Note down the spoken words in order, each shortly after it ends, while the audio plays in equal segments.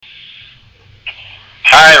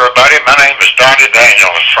Hi, everybody. My name is Donnie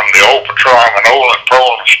Daniels from the Old Patrol. I'm an old and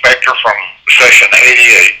parole inspector from Session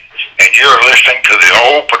 88, and you're listening to the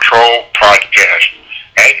Old Patrol podcast.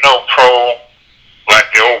 Ain't no pro like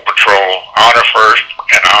the Old Patrol. Honor first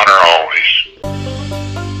and honor always.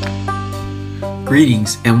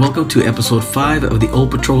 Greetings and welcome to episode 5 of the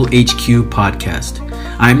Old Patrol HQ podcast.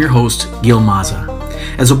 I'm your host, Gil Maza.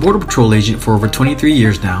 As a Border Patrol agent for over 23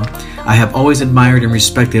 years now, I have always admired and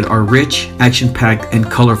respected our rich, action-packed, and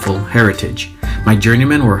colorful heritage. My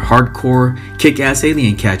journeymen were hardcore, kick-ass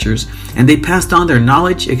alien catchers, and they passed on their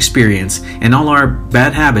knowledge, experience, and all our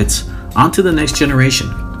bad habits onto the next generation.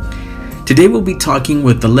 Today we'll be talking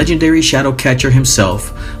with the legendary shadow catcher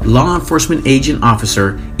himself, law enforcement agent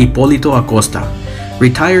officer Hipolito Acosta,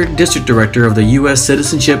 retired district director of the U.S.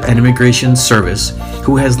 Citizenship and Immigration Service,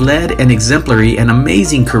 who has led an exemplary and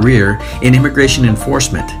amazing career in immigration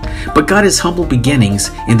enforcement, but got his humble beginnings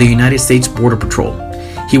in the United States Border Patrol.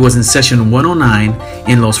 He was in Session 109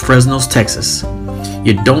 in Los Fresnos, Texas.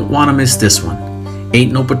 You don't want to miss this one.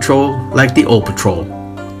 Ain't no patrol like the Old Patrol.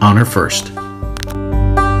 Honor first.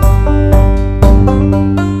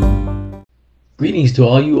 Greetings to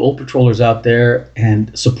all you Old Patrollers out there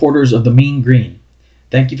and supporters of the Mean Green.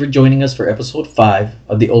 Thank you for joining us for episode 5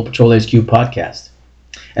 of the Old Patrol HQ podcast.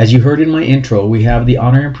 As you heard in my intro, we have the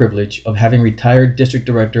honor and privilege of having retired District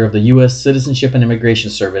Director of the U.S. Citizenship and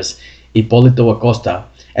Immigration Service, Hipolito Acosta,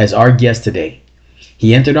 as our guest today.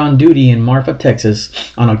 He entered on duty in Marfa, Texas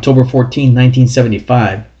on October 14,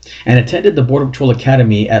 1975, and attended the Border Patrol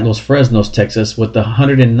Academy at Los Fresnos, Texas with the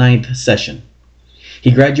 109th session. He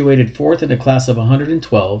graduated 4th in the class of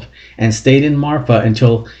 112 and stayed in Marfa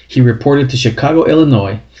until he reported to Chicago,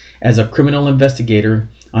 Illinois as a criminal investigator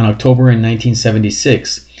on October in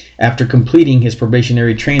 1976 after completing his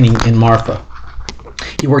probationary training in Marfa.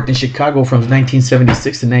 He worked in Chicago from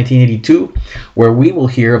 1976 to 1982, where we will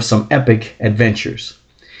hear of some epic adventures.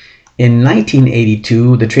 In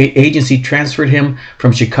 1982, the agency transferred him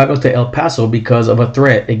from Chicago to El Paso because of a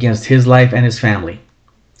threat against his life and his family.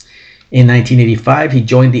 In 1985, he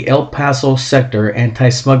joined the El Paso Sector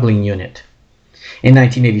Anti-Smuggling Unit. In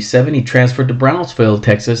 1987, he transferred to Brownsville,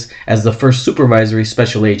 Texas as the first supervisory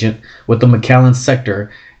special agent with the McAllen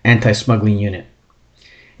Sector Anti-Smuggling Unit.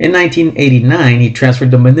 In 1989, he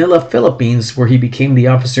transferred to Manila, Philippines, where he became the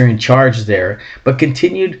officer in charge there, but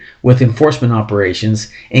continued with enforcement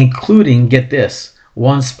operations, including, get this,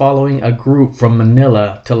 once following a group from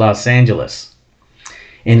Manila to Los Angeles.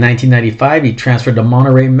 In 1995, he transferred to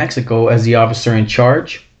Monterrey, Mexico as the officer in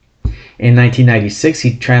charge. In 1996,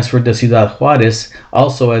 he transferred to Ciudad Juarez,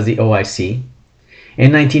 also as the OIC.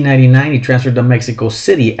 In 1999, he transferred to Mexico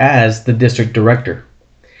City as the district director.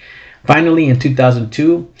 Finally, in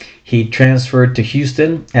 2002, he transferred to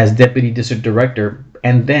Houston as deputy district director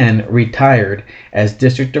and then retired as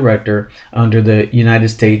district director under the United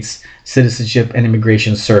States Citizenship and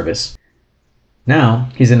Immigration Service. Now,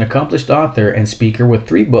 he's an accomplished author and speaker with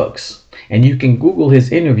 3 books, and you can Google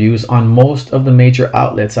his interviews on most of the major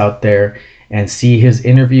outlets out there and see his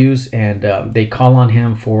interviews, and they call on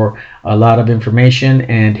him for a lot of information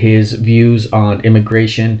and his views on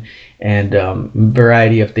immigration and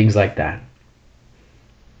variety of things like that.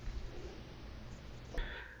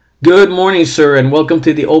 Good morning, sir, and welcome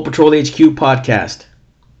to the Old Patrol HQ podcast.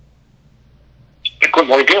 Good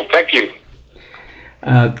morning, Gil. Thank you.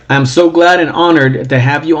 I'm so glad and honored to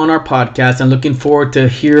have you on our podcast and looking forward to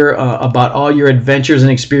hear about all your adventures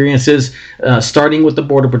and experiences, starting with the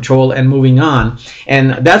Border Patrol and moving on.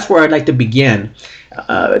 And that's where I'd like to begin.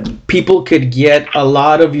 People could get a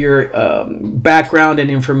lot of your background and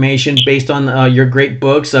information based on your great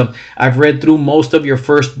books. I've read through most of your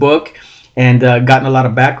first book and gotten a lot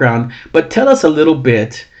of background. But tell us a little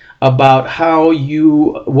bit about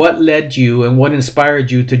what led you and what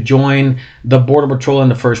inspired you to join the Border Patrol in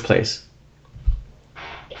the first place.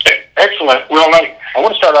 Excellent. Well, I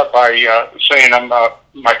want to start out by saying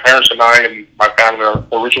my parents and I and my family are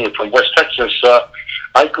originally from West Texas.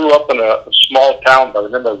 I grew up in a small town by the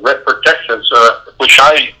name of Redford, Texas, which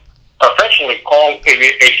I affectionately call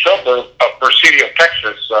a suburb of Presidio,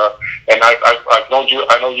 Texas. And I've known you.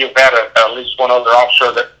 I know you've had at least one other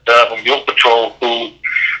officer from the Old Patrol who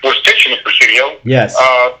was stationed in Presidio. Yes.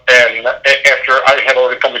 And after I had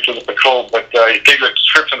already come into the patrol, but he gave you a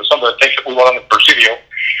description of some of the things that we went on in Presidio.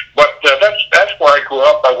 But that's where I grew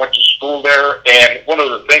up. I went to school there, and one of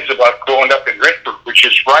the things about growing up in Redford, which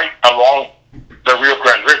is right along the Rio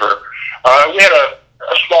Grande River, we had a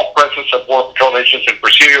small presence of Border Patrol agents in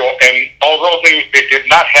Presidio, and although they did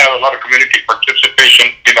not have a lot of community participation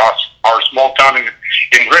in our small town in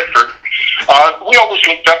Redford, we always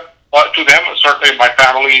looked up to them, certainly my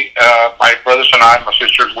family, my brothers and I, my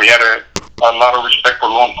sisters, we had a lot of respect for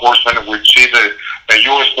law enforcement, and we'd see the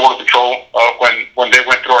U.S. Border Patrol when they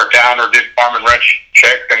went through our town or did farm and ranch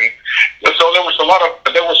check, and so there was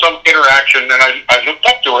some interaction, and I looked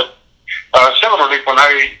up to it. Similarly, when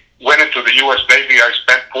I went into the U.S. Navy, I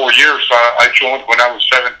spent 4 years. I joined when I was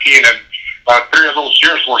 17, and 3 of those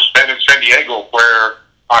years were spent in San Diego, where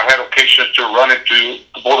I had occasions to run into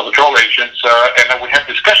the Border Patrol agents, and I would have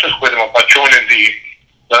discussions with them about joining the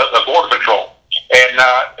Border Patrol. And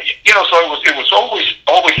so it was always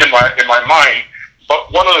in my mind.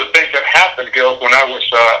 But one of the things that happened, Gil, when I was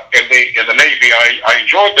in the Navy, I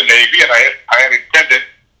enjoyed the Navy, and I had intended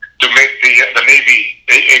to make the Navy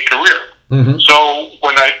a career. Mm-hmm. So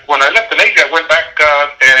when I left the Navy, I went back,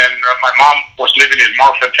 and my mom was living in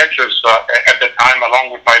Marfa, Texas, at the time,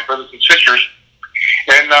 along with my brothers and sisters.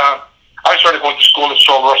 And I started going to school at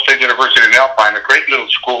Sol Ross State University in Alpine, a great little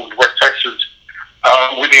school in West Texas,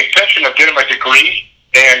 with the intention of getting my degree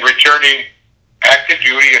and returning active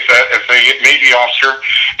duty as a Navy officer.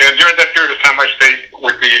 And during that period of time, I stayed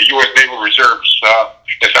with the U.S. Naval Reserves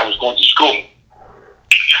as I was going to school.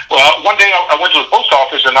 Well, one day I went to the post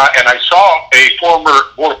office and I saw a former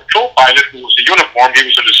Border Patrol pilot who was in uniform. He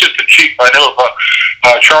was an assistant chief by the name of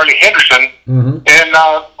Charlie Henderson. Mm-hmm. And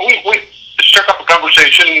we struck up a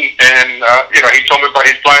conversation, and he told me about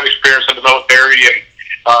his flying experience in the military and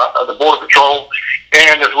the Border Patrol.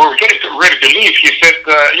 And as we were getting ready to leave, he said,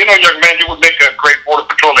 young man, you would make a great Border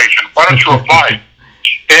Patrol agent. Why don't you apply?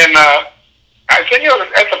 And I said,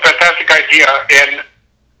 that's a fantastic idea. And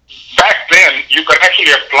back then, you could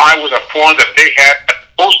actually apply with a form that they had at the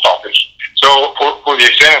post office. So for the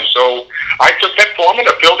exam. So I took that form and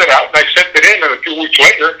I filled it out and I sent it in. And a few weeks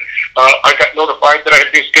later, I got notified that I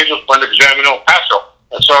had been scheduled for an exam in El Paso.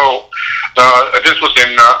 And so this was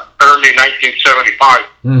in early 1975.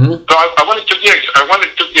 Mm-hmm. So I went and took the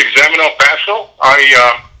exam in El Paso.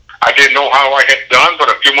 I didn't know how I had done, but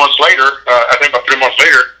a few months later, I think about 3 months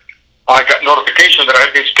later, I got notification that I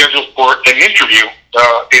had been scheduled for an interview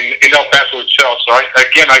in El Paso itself. So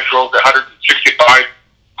I drove the 165,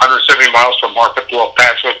 170 miles from Marfa to El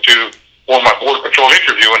Paso for my Border Patrol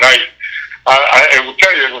interview. And I will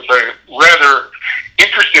tell you, it was a rather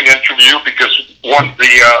interesting interview because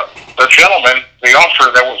the gentleman, the officer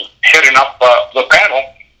that was heading up the panel,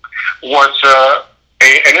 was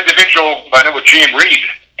an individual by the name of Jim Reed,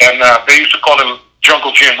 and they used to call him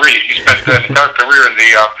Jungle Jim Reed. He spent an entire career in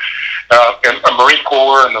the Marine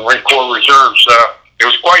Corps and the Marine Corps Reserves. It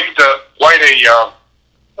was quite a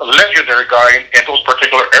legendary guy in those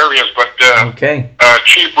particular areas. But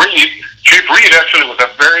Chief Reed actually was a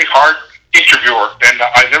very hard interviewer, and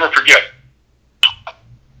I never forget.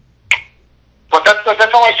 But that's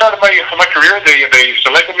how I started my career. They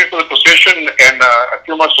selected me for the position, and a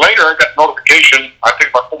few months later, I got notification. I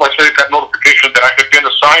think about 4 months later, I got notification that I had been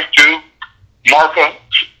assigned to Marfa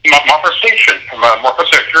Station, Marfa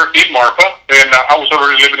Sector in Marfa, and I was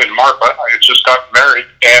already living in Marfa. I had just got married,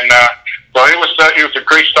 and so it was a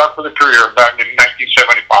great start for the career back in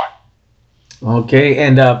 1975. Okay,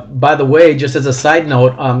 and by the way, just as a side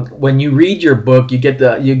note, when you read your book, you get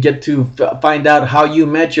to find out how you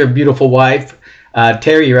met your beautiful wife,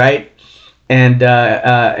 Terry, right? And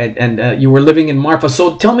you were living in Marfa.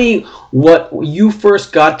 So tell me, what you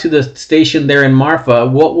first got to the station there in Marfa,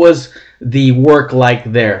 what was the work like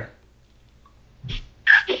there?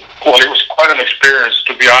 Well, it was quite an experience,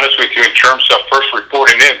 to be honest with you, in terms of first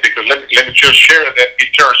reporting in, because let me just share that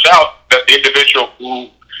it turns out that the individual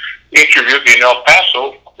who interviewed me in El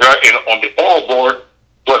Paso on the oral board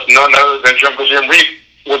was none other than Jungle Jim Reed,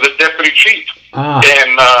 was the deputy chief.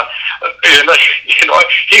 And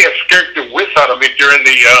he had scared the whiz out of me during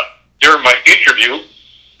my interview,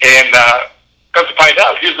 and come to find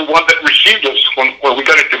out, he's the one that received us when we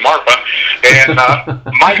got into Marfa. And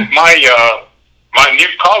my new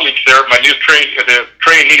colleagues there, the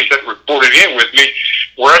trainees that reported in with me,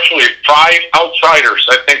 were actually 5 outsiders.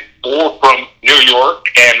 I think 4 from New York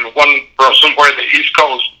and 1 from somewhere in the East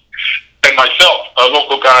Coast, and myself, a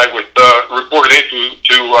local guy, reported into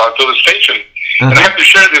to the station. Mm-hmm. And I have to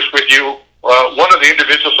share this with you. One of the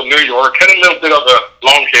individuals from New York had a little bit of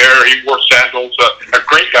long hair. He wore sandals. A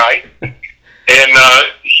great guy. And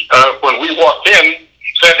when we walked in,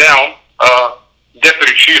 sat down,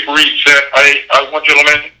 Deputy Chief Reed said, I want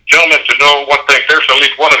gentlemen to know one thing. There's at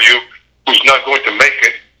least one of you who's not going to make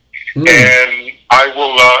it. Mm. And I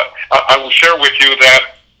will share with you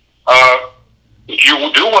that if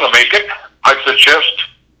you do want to make it, I suggest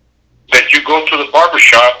that you go to the barber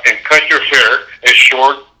shop and cut your hair as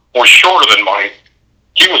short or shorter than mine.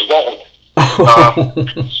 He was bald.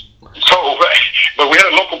 So, but we had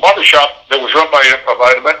a local barber shop that was run by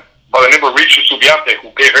the name of Richie Subiate, who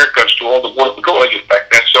gave haircuts to all the Border Patrol agents back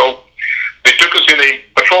then. So they took us in a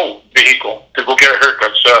patrol vehicle to go get our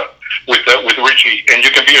haircuts with Richie. And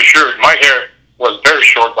you can be assured, my hair was very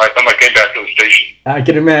short by the time I came back to the station. I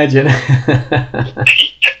can imagine.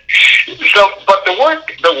 So, but the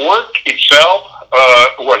work itself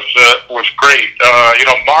was great.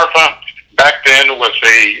 Marfa back then was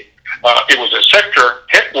it was a sector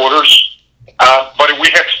headquarters, but we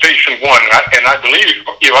had Station 1, and I believe,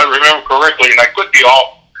 if I remember correctly, and I could be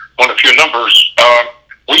off on a few numbers, I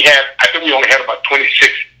think we only had about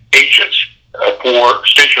 26 agents for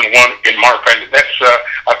Station 1 in Marfa, and that's,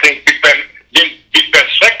 I think, Big Bend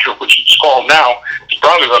sector, which it's called now, is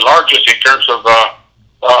probably the largest in terms of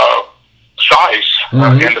size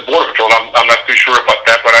in the Border Patrol. I'm not too sure about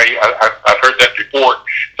that, but I've heard that before.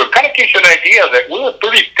 So it kind of gives you an idea that we were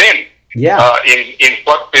pretty thin in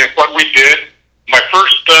what we did. My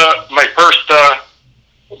first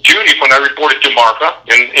duty when I reported to Marfa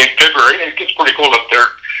in February, and it gets pretty cold up there,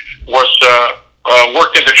 was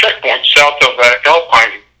worked in the checkpoint south of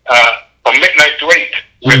Alpine from midnight to 8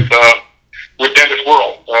 with Dennis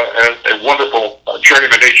Worrell, a wonderful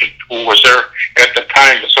journeyman agent who was there at the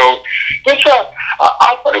time. So I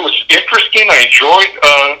thought it was interesting. I enjoyed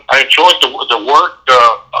the work.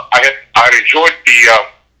 I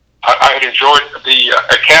had enjoyed the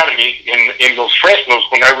academy in Los Fresnos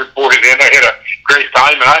when I reported in. I had a great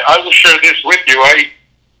time, and I will share this with you. I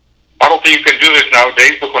don't think you can do this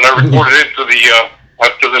nowadays, but when I reported into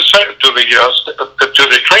to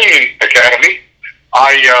the training academy,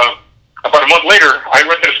 about a month later, I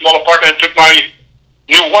rented a small apartment and took my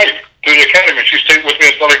new wife to the academy. She stayed with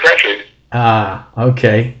me until I graduated. Ah,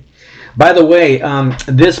 okay. By the way,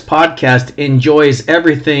 this podcast enjoys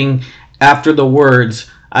everything after the words.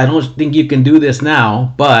 I don't think you can do this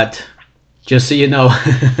now, but just so you know.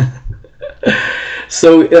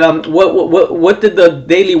 So, what did the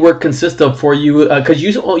daily work consist of for you? Because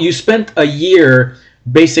you spent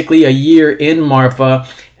basically a year in Marfa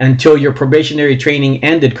until your probationary training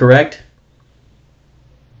ended, correct?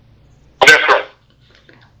 That's right.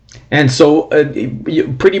 And so,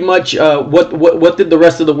 pretty much, what did the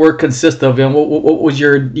rest of the work consist of, and what was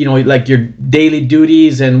your your daily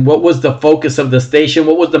duties, and what was the focus of the station?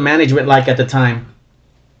 What was the management like at the time?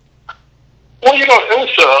 Well, it was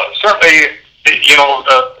certainly,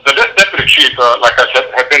 the deputy chief, like I said,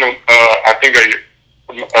 had been, I think, a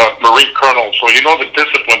Marine colonel, so the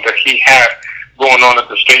discipline that he had going on at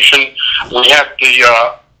the station. We had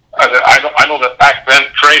I know that back then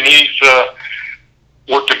trainees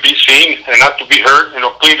were to be seen and not to be heard.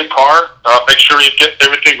 Clean the car, make sure you get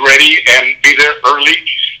everything ready, and be there early.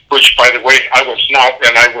 Which, by the way, I was not,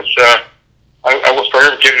 and I was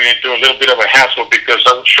forever getting into a little bit of a hassle because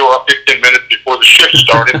I would show up 15 minutes before the shift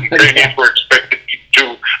started, and trainees were expected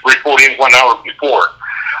to report in 1 hour before.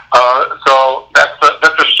 So that's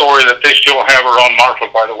a story that they still have around Marfa,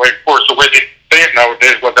 by the way. Of course, the way they say it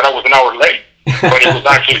nowadays was that I was an hour late, but it was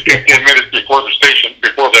actually 15 minutes before the station,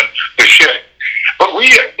 before the shift. But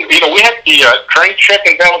we had the train check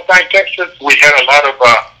in Valentine, Texas. We had a lot of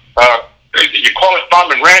you call it farm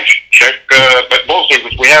and ranch check, but mostly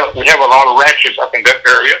we have a lot of ranches up in that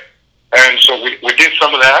area, and so we did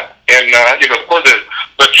some of that. And for the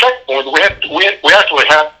checkpoint, we actually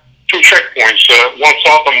had two checkpoints, one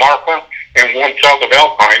south of Marfa and one south of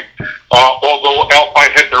Alpine. Although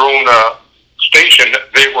Alpine had their own station,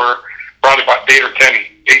 they were probably about 8 or 10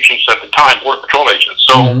 agents at the time, Border Patrol agents.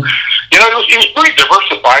 So it was pretty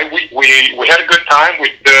diversified. We had a good time. We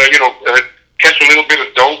catch a little bit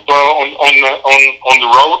of dope on the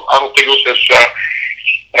road. I don't think it was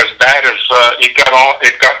as bad as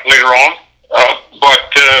it got later on.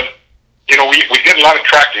 But we did a lot of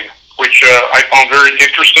tracking, which I found very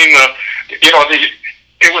interesting.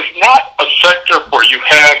 It was not a sector where you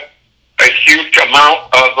had a huge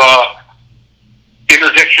amount of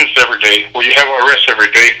interdictions every day, where you have arrests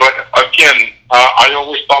every day. But again, I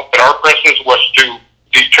always thought that our presence was to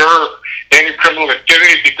deter any criminal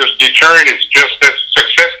activity, because deterrent is just as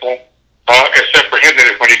successful as apprehending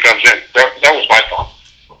it when he comes in. That was my thought.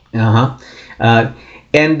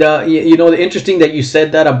 And the interesting that you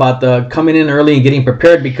said that about the coming in early and getting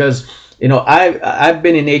prepared, because I've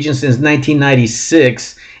been in agent since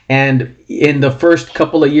 1996, and in the first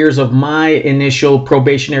couple of years of my initial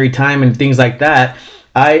probationary time and things like that,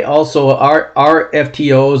 I also, our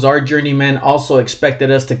FTOs, our journeymen also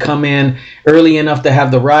expected us to come in early enough to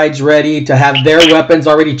have the rides ready, to have their weapons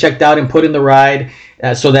already checked out and put in the ride,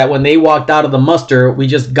 so that when they walked out of the muster, we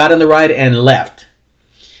just got in the ride and left.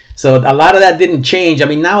 So a lot of that didn't change. I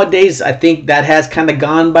mean, nowadays I think that has kind of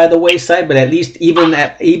gone by the wayside. But at least even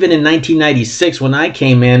in 1996, when I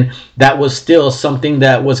came in, that was still something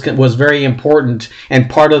that was very important and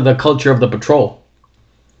part of the culture of the patrol.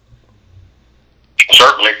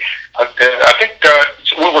 Certainly, I think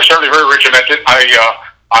we were certainly very regimented. I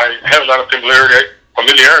have a lot of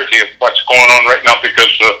familiarity of what's going on right now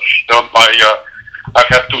because I've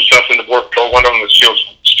had two sons in the border patrol. One of them is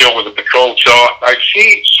still with the patrol, so I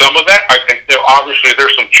see some of that. I think obviously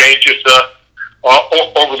there's some changes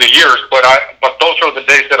over the years, but those are the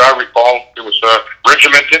days that I recall. It was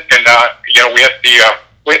regimented, and we had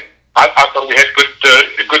I thought we had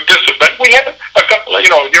good discipline. We had a couple.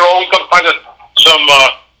 You're always going to find some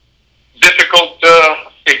difficult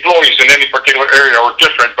employees in any particular area or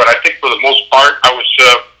different, but I think for the most part,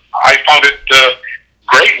 I found it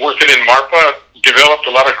great working in Marfa. Developed a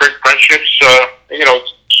lot of great friendships.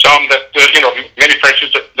 Some that many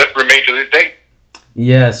friendships that remain to this day.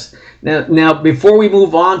 Yes. Now, before we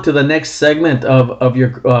move on to the next segment of your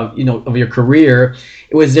career,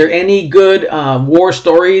 was there any good war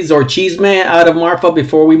stories or chisme out of Marfa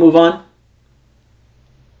before we move on?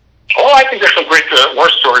 Oh, I think there's some great war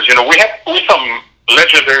stories. We have some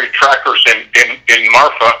legendary trackers in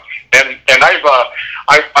Marfa, and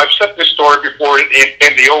I've said this story before in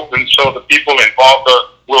the open, so the people involved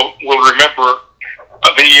will remember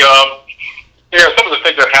some of the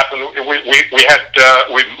things that happened. We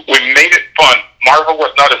made it fun. Marfa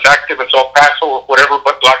was not as active as El Paso or whatever,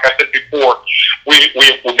 but like I said before, we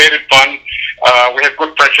made it fun. We had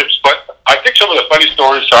good friendships, but I think some of the funny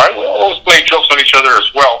stories are we always playing jokes on each other as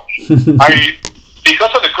well.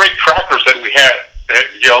 Because of the great trackers that we had,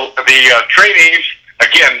 the trainees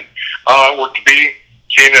again were to be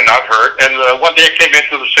seen and not heard. And one day I came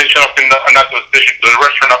into the station up in not the station, the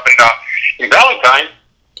restaurant up in Valentine,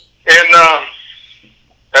 and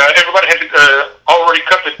everybody had already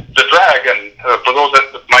cut the drag. And for those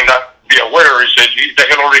that might not be aware, is that they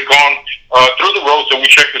had already gone through the road, so we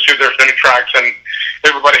checked to see if there's any tracks, and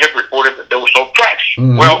everybody had reported that there was no tracks.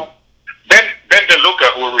 Mm-hmm. Well, Ben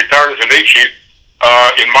DeLuca, who retired as an aide chief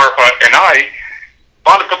in Marfa, and I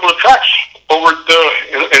found a couple of tracks over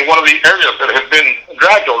in one of the areas that had been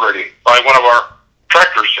dragged already by one of our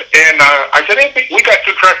tractors. And I said, hey, we got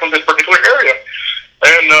two tracks from this particular area.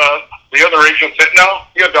 And the other agent said, no,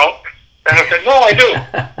 you don't. And I said, no, I do.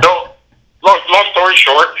 So, long story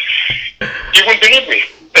short, you wouldn't believe me.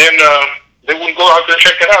 And they wouldn't go out there to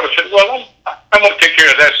check it out. I said, well, I'm going to take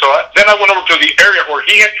care of that. So then I went over to the area where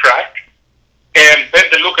he had tracked, and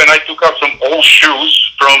Ben DeLuca and I took out some old shoes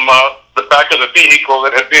from the back of the vehicle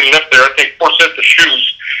that had been left there. I think 4 sets of shoes,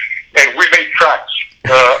 and we made tracks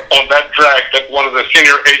on that drag that one of the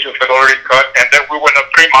senior agents had already cut. And then we went up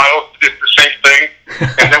 3 miles, did the same thing,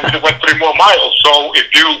 and then we went 3 more miles. So if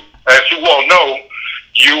you, as you all know,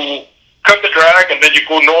 you cut the drag and then you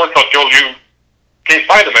go north until you can't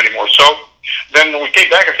find them anymore. So then we came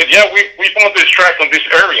back and said, yeah, we found this track on this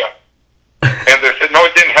area. And they said, no,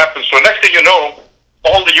 it didn't happen. So next thing you know,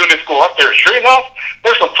 all the units go up there. Sure enough,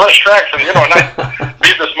 there's some fresh tracks. And, and I,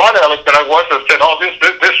 being the smart aleck that I was, I said, oh, this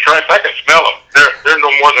tracks, I can smell them. They're no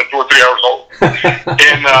more than 2 or 3 hours old.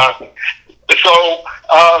 And so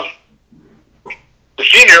the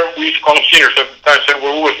senior, we used to call them seniors at the time, said,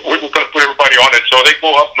 well, we're going to put everybody on it. So they go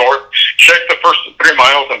up north, check the first 3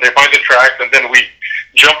 miles, and they find the tracks, and then we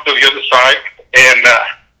jump to the other side. And,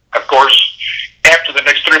 of course, after the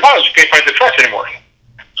next 3 miles, you can't find the tracks anymore.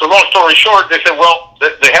 So long story short, they said, well,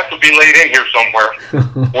 they have to be laid in here somewhere.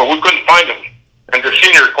 Well, we couldn't find them. And the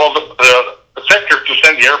senior called the sector to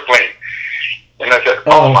send the airplane. And I said,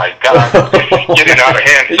 oh my God, getting out of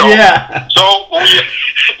hand. So, yeah. So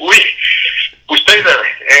we stay there.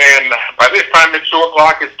 And by this time, it's 2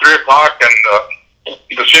 o'clock, it's 3 o'clock, and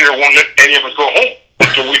the senior won't let any of us go home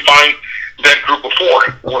until we find that group of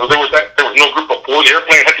 4. Well, there was no group of 4. The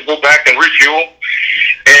airplane had to go back and refuel.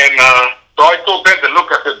 And so I told Ben to look.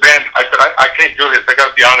 I said, Ben, I can't do this. I got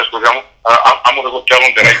to be honest with him. I'm going to go tell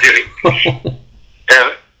him that I did it.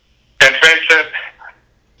 and Ben said,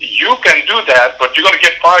 you can do that, but you're going to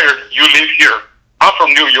get fired. You live here. I'm from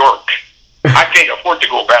New York. I can't afford to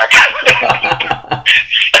go back.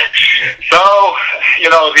 So,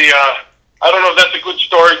 I don't know if that's a good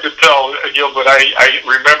story to tell, Gil, but I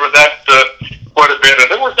remember that quite a bit. And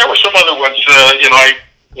there were some other ones.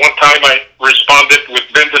 One time I responded with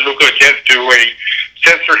Ben DeLuca again to a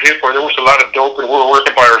sensor hit where there was a lot of dope, and we were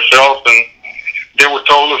working by ourselves, and they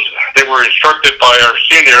were instructed by our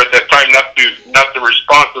senior at that time not to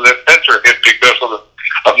respond to that sensor hit because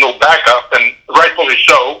of no backup, and rightfully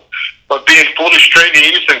so. But being foolish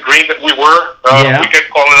trainees and green that we were, we kept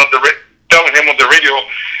telling him on the radio,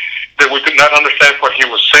 that we could not understand what he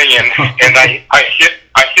was saying, and I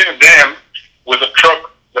hit a dam with a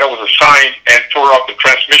truck that I was assigned and tore off the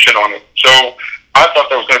transmission on it. So I thought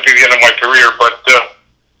that was going to be the end of my career, but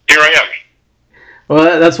here I am.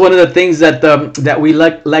 Well, that's one of the things that that we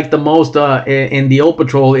like the most in the Old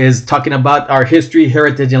Patrol is talking about our history,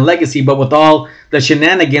 heritage, and legacy, but with all the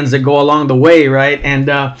shenanigans that go along the way, right? And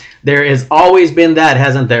there has always been that,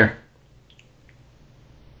 hasn't there?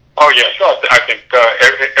 Oh yes, I think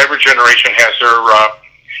every generation has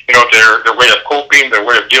their way of coping, their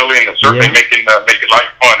way of dealing, and certainly making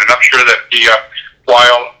life fun. And I'm sure that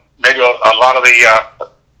while maybe a lot of the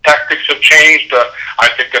tactics have changed, I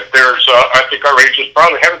think that I think our agents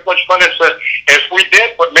probably have as much fun as we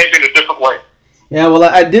did, but maybe in a different way. Yeah, well,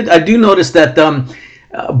 I do notice that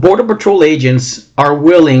Border Patrol agents are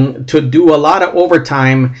willing to do a lot of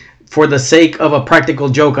overtime for the sake of a practical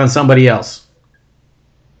joke on somebody else.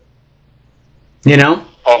 You know?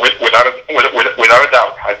 Oh, without a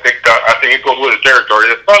doubt. I think it goes with the territory.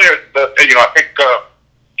 It's probably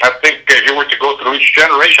I think if you were to go through each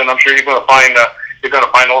generation, I'm sure you're going to find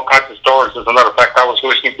all kinds of stories. As a matter of fact, I was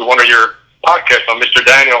listening to one of your podcasts on Mr.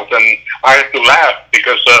 Daniels, and I had to laugh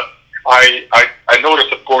because I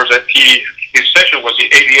noticed, of course, that his session was the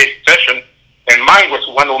 88th session, and mine was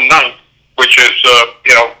 109, which is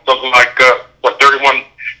something like 31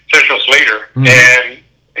 sessions later, and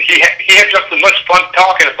he had just as much fun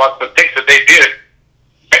talking about the things that they did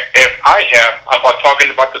as I have about talking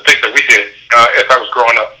about the things that we did as I was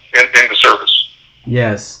growing up in the service.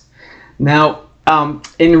 Yes. Now,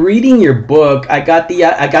 in reading your book, I got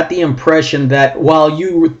the impression that while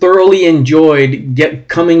you thoroughly enjoyed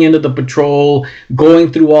coming into the patrol,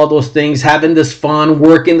 going through all those things, having this fun,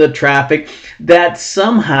 working the traffic, that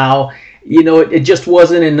somehow it just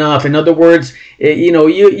wasn't enough. In other words,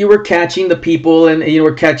 you were catching the people, and you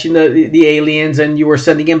were catching the aliens, and you were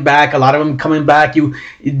sending them back. A lot of them coming back. You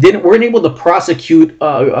weren't able to prosecute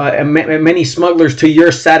many smugglers to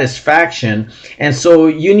your satisfaction, and so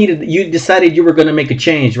you decided you were going to make a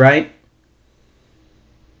change, right?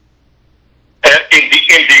 Indeed.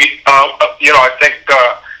 I think,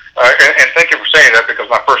 and thank you for saying that, because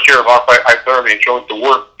my first year of office, I thoroughly enjoyed the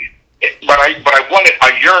work. But I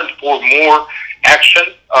yearned for more action.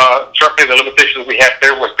 Certainly, the limitations we had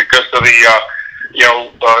there was because of the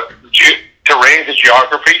terrain, the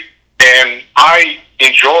geography, and I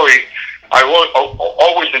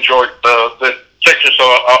always enjoyed the sections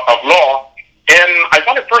of law. And I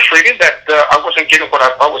found it frustrating that I wasn't getting what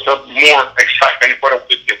I thought was more excitement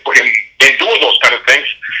in doing those kind of things,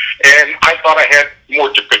 and I thought I had more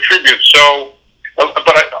to contribute. So.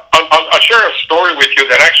 But I'll share a story with you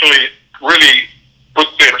that actually really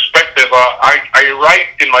puts in perspective. I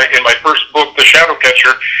write in my first book, The Shadow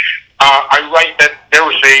Catcher. I write that there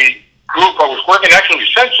was a group. I was working actually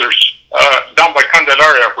sensors down by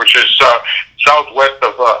Candelaria, which is southwest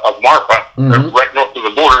of Marfa, right north of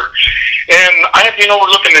the border. And I had been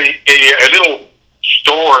overlooking a little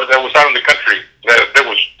store that was out in the country that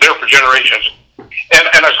was there for generations.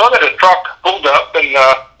 And I saw that a truck pulled up, and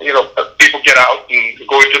people get out and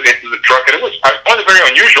go into the truck, and I found it very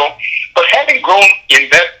unusual. But having grown in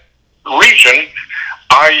that region,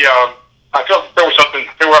 I felt there was something.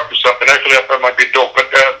 They were up to something. Actually, I thought it might be dope. But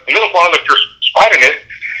a little while after spotting it,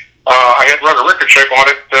 I had run a record check on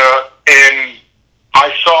it, and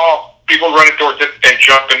I saw people running towards it and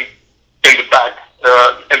jumping in the back,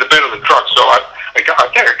 in the bed of the truck. So I think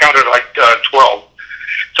I counted like 12.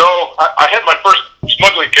 So I had my first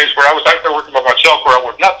smuggling case where I was out there working by myself, where I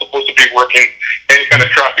was not supposed to be working any kind of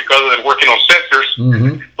traffic other than working on sensors,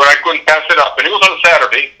 but I couldn't pass it up. And it was on a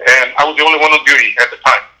Saturday, and I was the only one on duty at the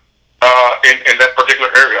time in that particular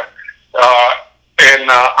area. And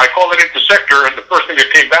I called it into sector, and the first thing that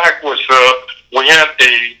came back was we had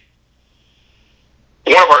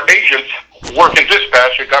one of our agents working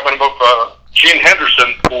dispatch, a guy by the name of Gene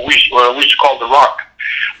Henderson, who we used to call The Rock.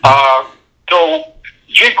 So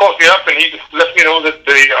Gene calls me up, and he lets me know that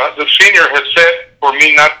the senior had said for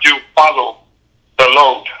me not to follow the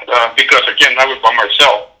load because, again, I was by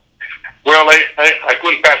myself. Well, I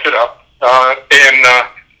couldn't pass it up,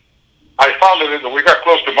 and I followed it, and we got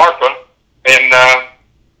close to Marfa, and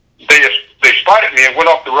they spotted me and went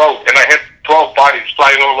off the road, and I had 12 bodies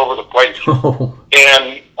flying all over the place.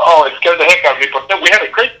 And, it scared the heck out of me. But then we had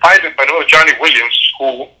a great pilot by the name of Johnny Williams,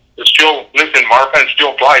 who still lives in Marfa and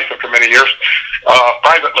still flies after many years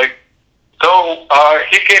privately. So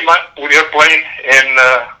he came up with the airplane, and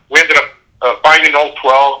we ended up finding all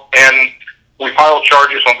 12, and we filed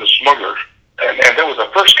charges on the smuggler. And that was the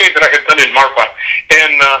first case that I had done in Marfa.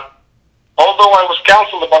 And although I was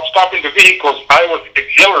counseled about stopping the vehicles, I was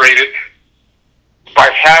exhilarated by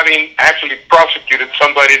having actually prosecuted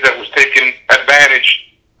somebody that was taking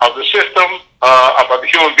advantage of the system, about the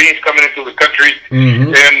human beings coming into the country,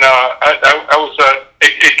 and I was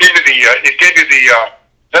it gave me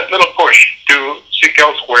that little push to seek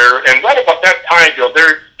elsewhere. And right about that time,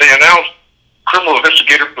 they announced criminal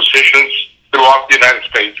investigator positions throughout the United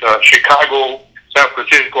States, Chicago, San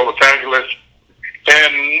Francisco, Los Angeles,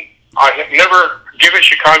 and I had never given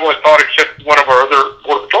Chicago a thought except one of our other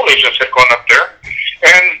Border Patrol agents had gone up there,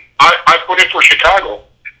 and I put in for Chicago.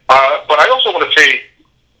 But I also want to say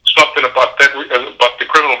something about that, about the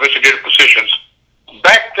criminal investigator positions.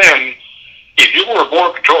 Back then, if you were a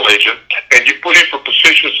Border Patrol agent and you put in for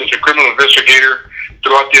positions as a criminal investigator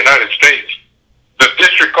throughout the United States, the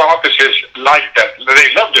district offices liked that.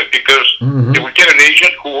 They loved it because they would get an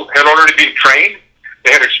agent who had already been trained,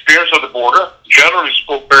 they had experience on the border, generally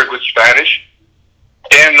spoke very good Spanish,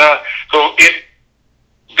 and so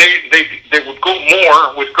they would go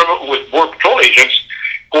more with Border Patrol agents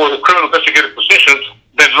for the criminal investigator positions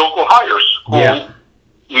than local hires, who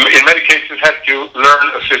in many cases had to learn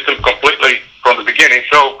a system completely from the beginning.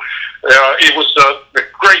 So it was a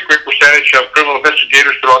great percentage of criminal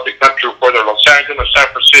investigators throughout the country, whether Los Angeles, San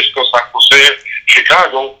Francisco, San Jose,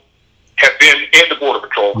 Chicago, have been in the Border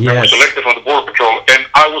Patrol. They were selected on the Border Patrol, and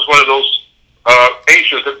I was one of those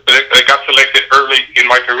agents that got selected early in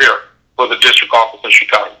my career for the district office in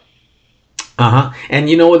Chicago. And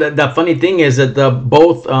you know that the funny thing is that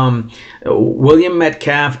both William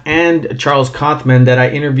Metcalf and Charles Cothman that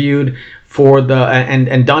I interviewed for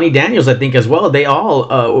and Donnie Daniels, I think as well, they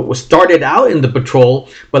all started out in the patrol,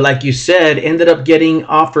 but like you said, ended up getting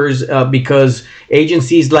offers because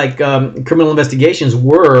agencies like criminal investigations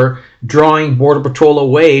were drawing Border Patrol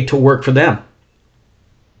away to work for them.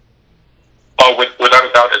 Oh, without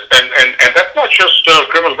a doubt, and that's not just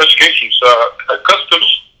criminal investigations.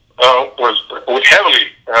 Customs was heavily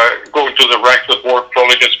going to the ranks of Border Patrol,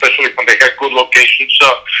 especially when they had good locations.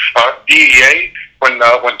 DEA, when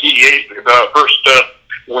DEA first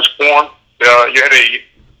was formed, you had a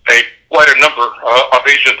quite a number of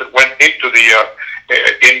agents that went into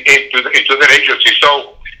into that agency.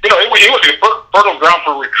 So it was a fertile ground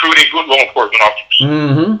for recruiting good law enforcement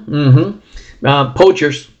officers.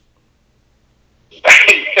 Poachers.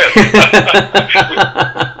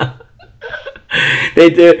 They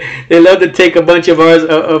do. They love to take a bunch of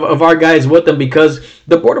our guys with them because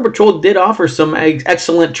the Border Patrol did offer some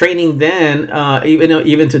excellent training then,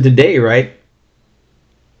 even to today, right?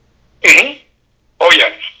 Oh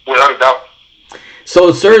yes, without a doubt.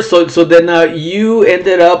 So, sir, so then you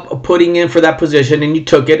ended up putting in for that position and you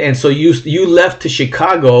took it, and so you left to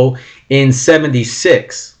Chicago in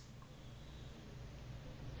 '76.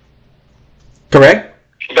 Correct?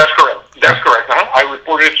 That's correct. I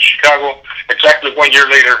reported to Chicago exactly 1 year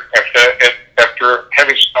later after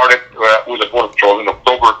having started with the Border Patrol in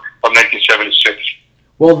October of 1976.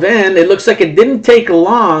 Well, then it looks like it didn't take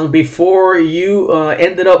long before you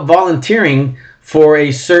ended up volunteering for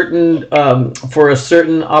a certain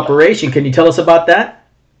operation. Can you tell us about that?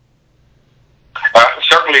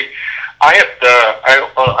 Certainly.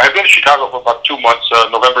 I've been in Chicago for about 2 months,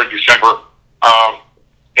 November and December,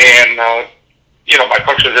 and my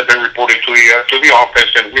functions have been reported to the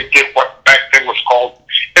office, and we did what back then was called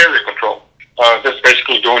area control. That's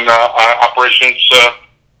basically doing operations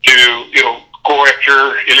to go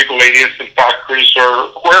after illegal aliens in factories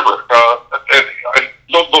or wherever.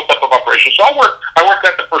 Those type of operations. So I worked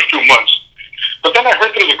that the first 2 months, but then I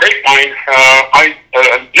heard through the grapevine.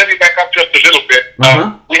 Let me back up just a little bit.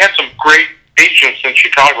 We had some great agents in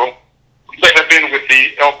Chicago that have been with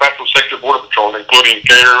the El Paso Sector Border Patrol, including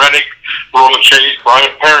Gary Rennick, Roland Chase,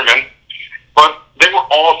 Brian Perriman, but they were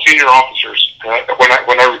all senior officers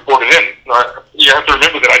when I reported in. You have to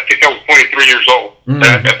remember that I think I was 23 years old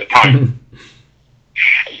at the time.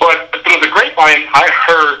 But through the grapevine, I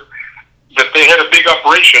heard that they had a big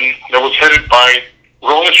operation that was headed by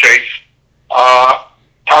Roland Chase,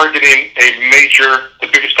 targeting the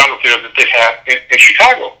biggest counterfeiter that they had in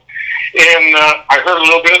Chicago. And I heard a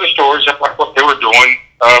little bit of the stories of what they were doing,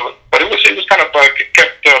 but it was kind of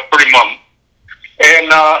kept pretty mum.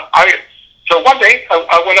 And so one day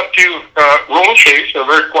I went up to Roland Chase, a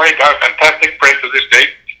very quiet guy, fantastic friend to this day,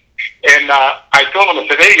 and I told him, I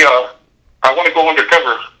said, "Hey, I want to go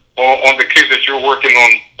undercover on the case that you're working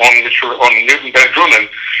on Newton Van Drunen."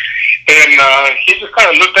 And he just kind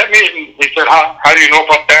of looked at me and he said, "How do you know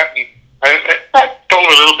about that?" And I told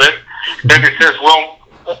him a little bit. Then he says, "Well,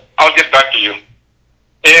 I'll get back to you."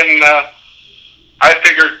 And I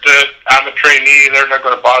figured that I'm a trainee, they're not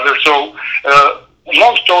going to bother. So,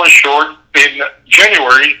 long story short, in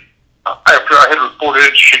January after I had reported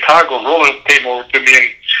in Chicago, Roland came over to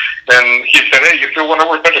me and he said, "Hey, you still want to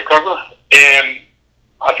work undercover?" And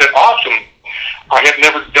I said, "Awesome." I had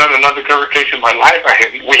never done an undercover case in my life.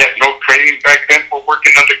 We had no training back then for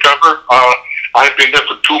working undercover. I had been there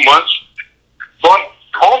for 2 months. But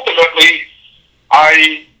ultimately,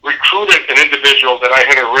 I recruited an individual that I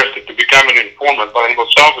had arrested to become an informant by the name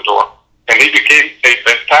of Salvador. And he became a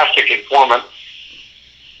fantastic informant.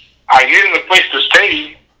 I needed a place to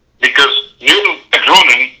stay because Newton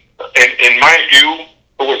Drunen, in my view,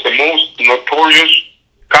 was the most notorious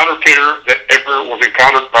counterfeiter that ever was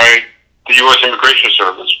encountered by the U.S. Immigration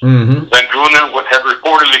Service. Mm-hmm. Van Drunen would have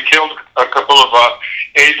reportedly killed a couple of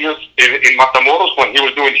aliens in Matamoros when he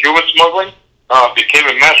was doing human smuggling. Became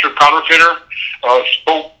a master counterfeiter.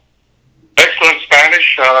 Spoke excellent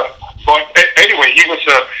Spanish. But anyway, he was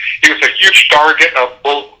a huge target of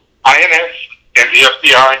both INS and the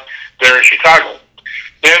FBI there in Chicago.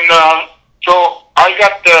 And so I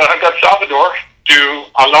got Salvador to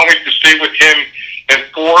allow me to stay with him and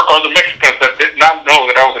 4 other Mexicans that did not know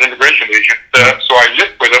that I was an immigration agent. So I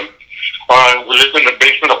lived with them. We lived in a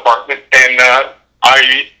basement apartment, and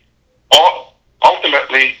I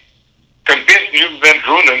ultimately convinced Newton Van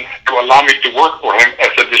Drunen to allow me to work for him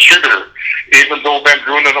as a distributor, even though Van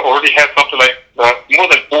Drunen already had something like more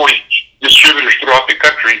than 40 distributors throughout the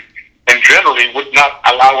country, and generally would not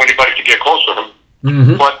allow anybody to get close to him.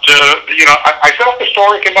 Mm-hmm. But, I set up the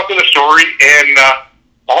story, came up with a story, and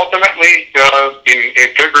ultimately, in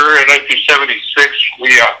February of 1976,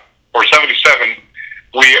 or 77,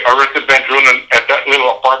 we arrested Van Drunen at that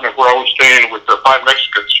little apartment where I was staying with the 5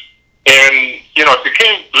 Mexicans. And, it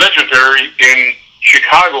became legendary in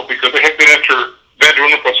Chicago because they had been after Van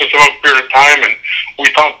Drunen for such a long period of time, and we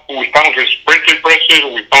found his printed presses,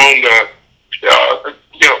 we found,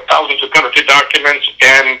 thousands of counterfeit documents,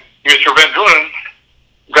 and Mr. Van Drunen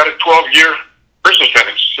got a 12-year prison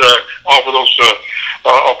sentence off of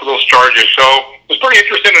those charges. So it's pretty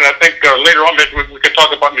interesting, and I think later on maybe we can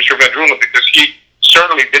talk about Mr. Van Drunen because he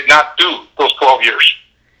certainly did not do those 12 years.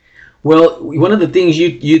 Well, one of the things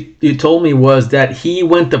you told me was that he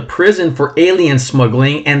went to prison for alien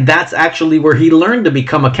smuggling, and that's actually where he learned to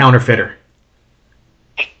become a counterfeiter.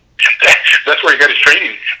 That's where he got his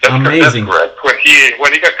training. Amazing. That's correct.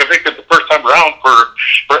 When he got convicted the first time around for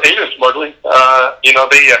alien smuggling,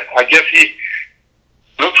 I guess he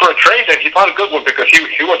looked for a trade and he found a good one because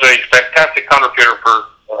he was a fantastic counterfeiter for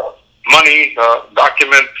money,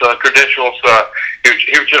 documents, credentials.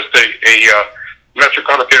 He was just a master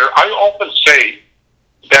counterfeiter. I often say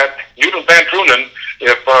that Newton Van Drunen,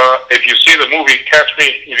 if you see the movie Catch Me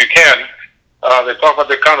If You Can, they talk about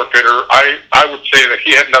the counterfeiter. I would say that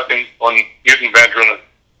he had nothing on Newton Van Drunen.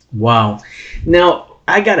 Wow. Now,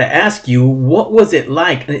 I got to ask you, what was it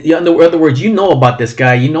like? In other words, you know about this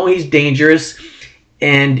guy. You know he's dangerous,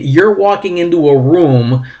 and you're walking into a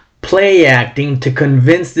room play acting to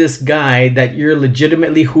convince this guy that you're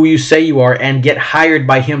legitimately who you say you are and get hired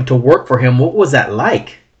by him to work for him. What was that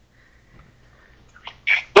like?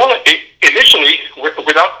 Well, initially,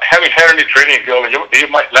 without having had any training, Bill, you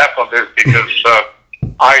might laugh on this because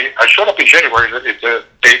I showed up in January. It's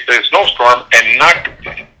a snowstorm, and knocked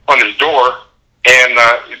on his door, and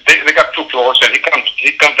they got 2 floors, and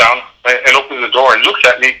he comes down and opens the door and looks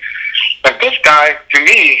at me, and this guy to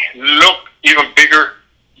me looked even bigger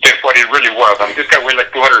than what he really was. I mean, this guy weighed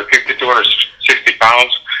like 250, 260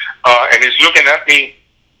 pounds, and he's looking at me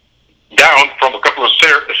down from a couple of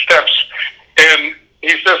steps, and he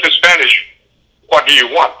says in Spanish, "What do you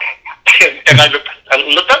want?" And I looked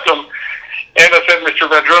at him, and I said, "Mr.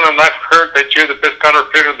 Van Drunen, I've heard that you're the best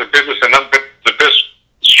counterfeiter in the business, and I'm the best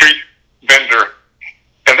street vendor."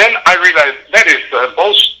 And then I realized that is the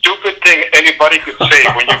most stupid thing anybody could say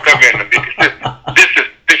when you come in, because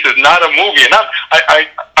this is not a movie. And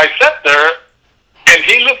I sat there, and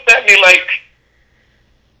he looked at me like,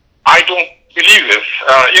 "I don't believe this."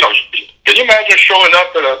 Can you imagine showing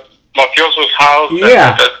up at a mafioso's house?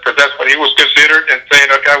 Yeah. Because that's what he was considered, and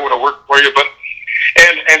saying, "Okay, I would have worked for you," but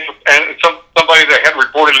and somebody that had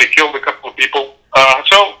reportedly killed a couple of people.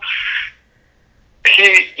 So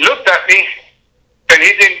he looked at me, and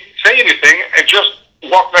he didn't say anything, and just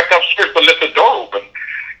walked back upstairs but left the door open.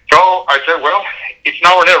 So I said, "Well, it's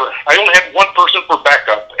now or never." I only had one person for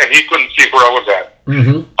backup, and he couldn't see where I was at.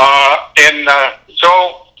 Mm-hmm.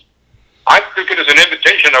 So I took it as an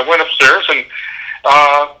invitation. I went upstairs, and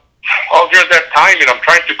all during that time, I'm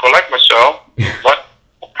trying to collect myself, but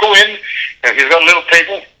go in, and he's got a little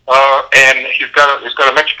table, and he's got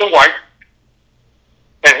a Mexican wife,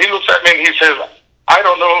 and he looks at me and he says, "I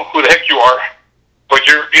don't know who the heck you are, but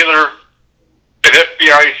you're either a an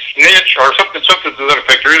FBI snitch or something to that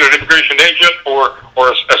effect. You're either an immigration agent or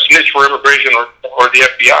a snitch for immigration or the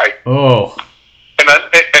FBI. Oh. And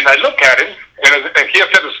I look at him, and he had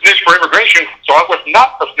said a snitch for immigration, so I was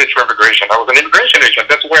not a snitch for immigration. I was an immigration agent.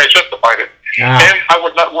 That's the way I justified it. Ah. And I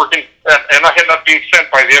was not working, and I had not been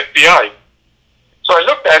sent by the FBI. So I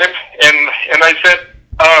looked at him, and I said,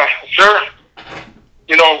 sir,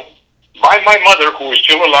 you know, by my mother, who is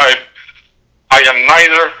still alive, I am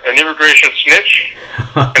neither an immigration snitch,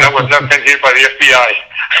 and I was not sent here by the FBI.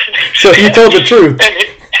 So you told the truth. And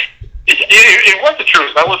it was the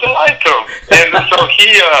truth. I wasn't lying to him. And so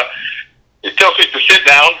he tells me to sit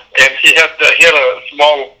down, and he had a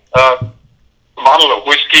small bottle of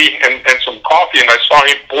whiskey and some coffee, and I saw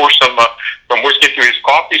him pour some whiskey into his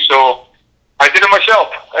coffee, so I did it myself.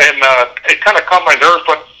 And it kind of calmed my nerves,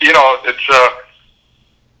 but, you know, it's,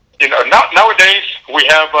 nowadays we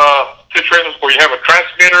have situations where you have a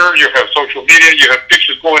transmitter, you have social media, you have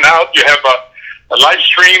pictures going out, you have a live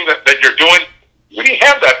stream that you're doing. We didn't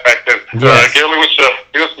have that back then. Yes.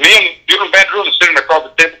 It was me and Van Drunen sitting across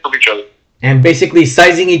the table from each other. And basically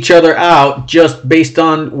sizing each other out just based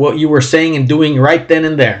on what you were saying and doing right then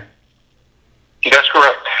and there. That's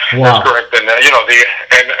correct. Wow. That's correct. And the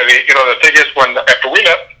thing is, after we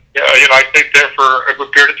left, I stayed there for a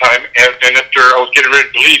good period of time, and after I was getting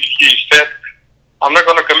ready to leave, he said, "I'm not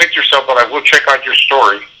going to commit yourself, but I will check out your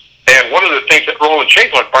story." And one of the things that Roland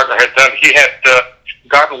Chase, my partner, had done, he had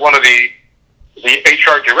gotten one of the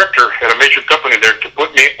HR director at a major company there to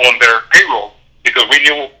put me on their payroll because we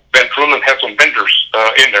knew Van Drunen had some vendors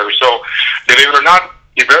in there. So, believe it or not,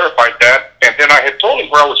 he verified that. And then I had told him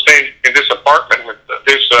where I was staying in this apartment with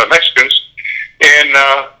these Mexicans, and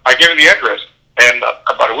I gave him the address. And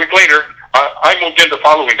about a week later, I moved in the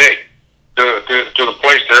following day to the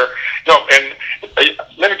place there. And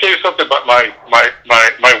let me tell you something about my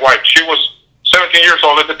wife. She was 17 years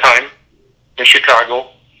old at the time in Chicago.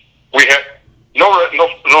 We had no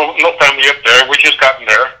family up there. We just gotten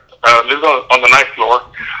there. Lived on the 9th floor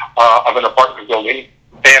of an apartment building,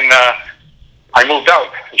 and I moved out.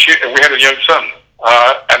 We had a young son,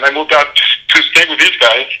 and I moved out to stay with these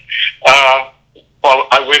guys while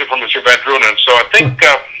I waited for Mr. Van Drunen. So I think,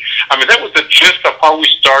 that was the gist of how we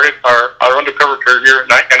started our undercover career.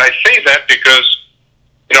 And I say that because,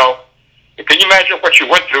 can you imagine what you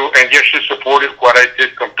went through? And yes, you supported what I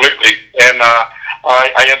did completely. And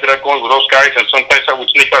I ended up going with those guys, and sometimes I would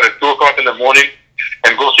sneak out at 2 o'clock in the morning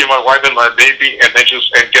and go see my wife and my baby, and then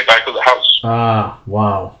and get back to the house. Ah,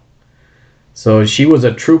 wow. So she was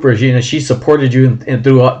a trooper. She supported you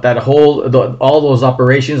through that all those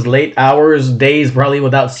operations, late hours, days, probably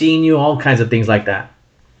without seeing you, all kinds of things like that.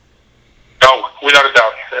 No, without a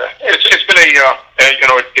doubt. It's been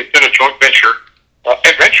it's been a joint venture,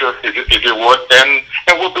 adventure, if you would, and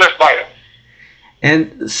we're blessed by it.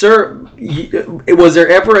 And sir, was there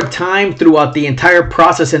ever a time throughout the entire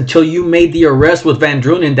process until you made the arrest with Van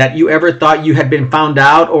Drunen that you ever thought you had been found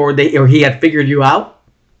out or he had figured you out?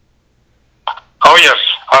 Oh yes,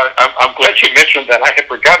 I'm glad you mentioned that. I had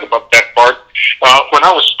forgotten about that part. When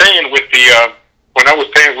I was staying with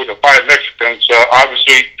the 5 Mexicans,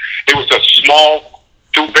 obviously it was a small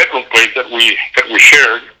 2-bedroom place that we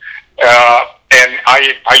shared, and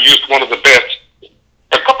I used one of the beds.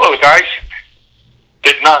 A couple of the guys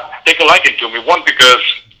did not take a liking to me. One, because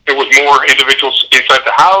there was more individuals inside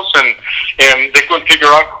the house, and they couldn't figure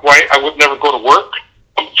out why I would never go to work.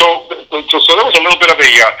 So there was a little bit of a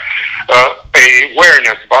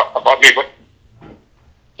awareness about me. But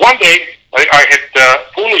one day, I had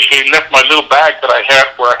foolishly left my little bag that I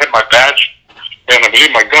had, where I had my badge and I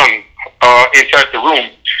believe my gun, inside the room,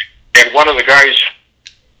 and one of the guys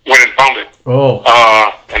went and found it. Oh.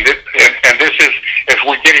 And this is as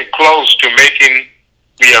we're getting close to making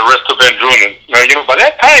the arrest of Van Drunen. By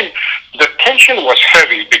that time, the tension was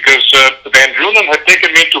heavy because Van Drunen had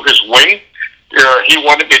taken me to his wing. He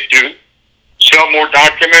wanted me to sell more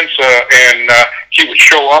documents, and he would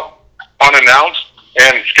show up unannounced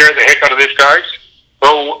and scare the heck out of these guys.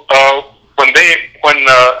 So when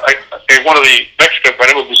one of the Mexicans, my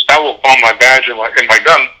name was Gustavo, found my badge and my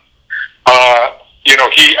gun,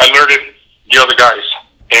 he alerted the other guys.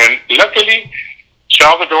 And luckily,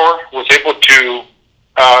 Salvador was able to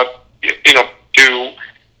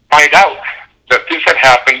find out that this had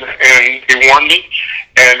happened, and he warned me.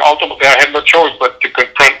 And ultimately, I had no choice but to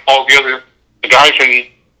confront all the other guys and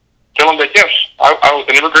tell them that yes, I was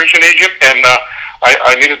an immigration agent, and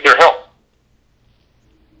I needed their help.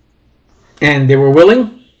 And they were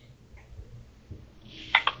willing?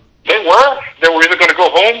 They were either going to go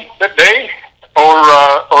home that day,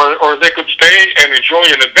 or they could stay and enjoy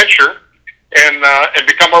an adventure. and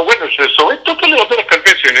become our witnesses. So it took a little bit of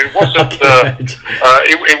convincing. It wasn't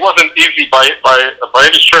it wasn't easy by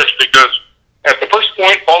any stretch, because at the first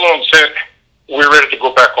point, all of them said, "We're ready to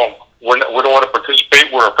go back home. We don't want to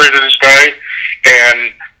participate. We're afraid of this guy,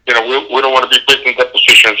 and we don't want to be placed in that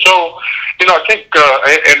position." So, I think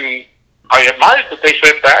and I admire that they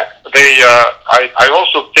said that. I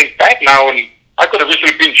also think back now, and I could have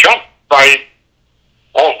easily been jumped by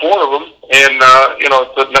all four of them, and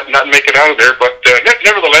not make it out of there. But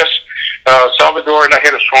nevertheless, Salvador and I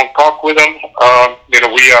had a strong talk with him.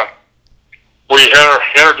 We had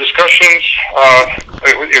our discussions.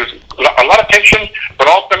 It was a lot of tension, but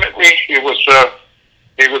ultimately it was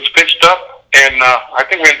fixed up, and I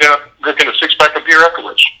think we ended up drinking a 6-pack of beer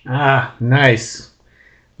afterwards. Ah, nice.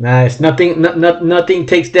 Nothing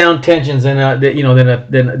takes down tensions than a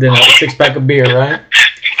 6-pack of beer, right?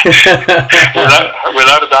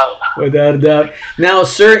 Without a doubt. Without a doubt. Now,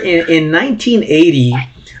 sir, in 1980,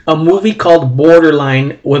 a movie called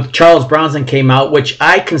Borderline with Charles Bronson came out, which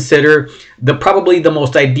I consider probably the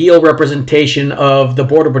most ideal representation of the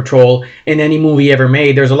Border Patrol in any movie ever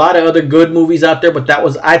made. There's a lot of other good movies out there, but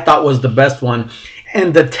I thought was the best one.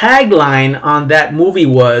 And the tagline on that movie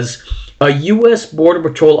was, "A U.S. Border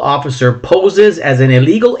Patrol officer poses as an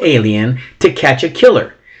illegal alien to catch a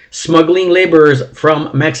killer, smuggling laborers from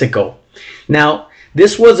Mexico." Now,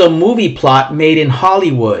 this was a movie plot made in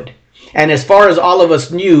Hollywood. And as far as all of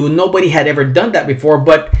us knew, nobody had ever done that before.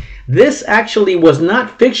 But this actually was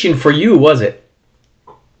not fiction for you, was it?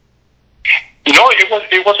 No, it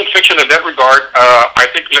wasn't fiction in that regard. I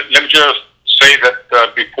think, let me just say that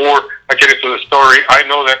before I get into the story, I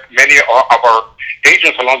know that many of our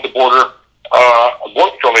agents along the border,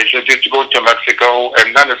 Border Patrol agents, used to go to Mexico,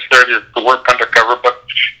 and not necessarily to work undercover, but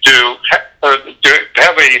to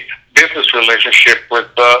have a business relationship with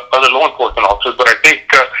other law enforcement officers. But I think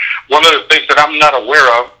one of the things that I'm not aware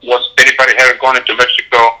of was anybody having gone into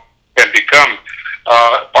Mexico and become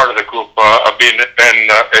part of the group of being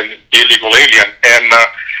an illegal alien. And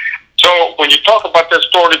so when you talk about that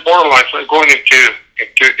story, Borderline, going into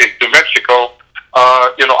Mexico,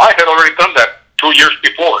 I had already done that 2 years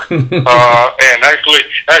before, and actually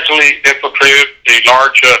infiltrated a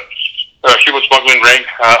large human smuggling ring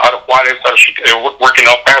out of Juarez, working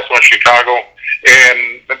El Paso and Chicago,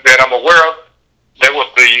 and that I'm aware of. That was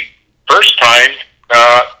the first time,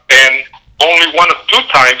 and only one of 2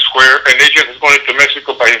 times where an agent is going into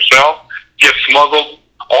Mexico by himself, gets smuggled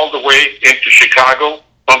all the way into Chicago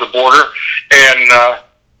on the border, and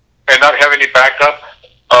not have any backup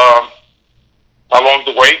along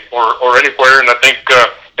the way or anywhere. And I think,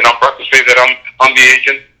 I'm proud to say that I'm the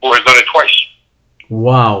agent who has done it twice.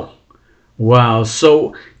 Wow.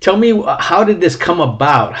 So tell me, how did this come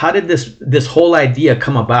about? How did this whole idea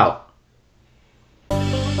come about?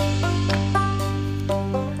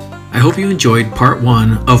 I hope you enjoyed part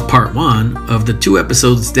one of the 2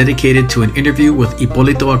 episodes dedicated to an interview with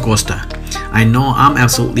Hipólito Acosta. I know I'm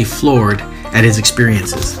absolutely floored at his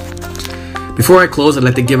experiences. Before I close, I'd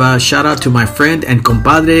like to give a shout out to my friend and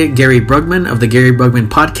compadre Gary Brugman of the Gary Brugman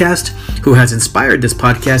Podcast, who has inspired this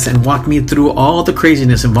podcast and walked me through all the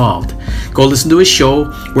craziness involved. Go listen to his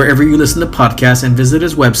show wherever you listen to podcasts, and visit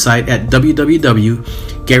his website at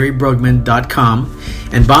www.garybrugman.com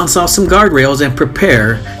and bounce off some guardrails and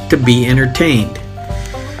prepare to be entertained.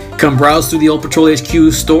 Come browse through the Old Patrol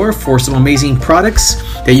HQ store for some amazing products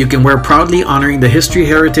that you can wear proudly, honoring the history,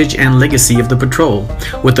 heritage, and legacy of the patrol,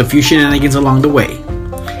 with a few shenanigans along the way.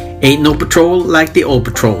 Ain't no patrol like the Old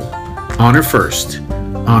Patrol. Honor first,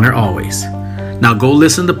 honor always. Now go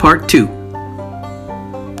listen to part 2.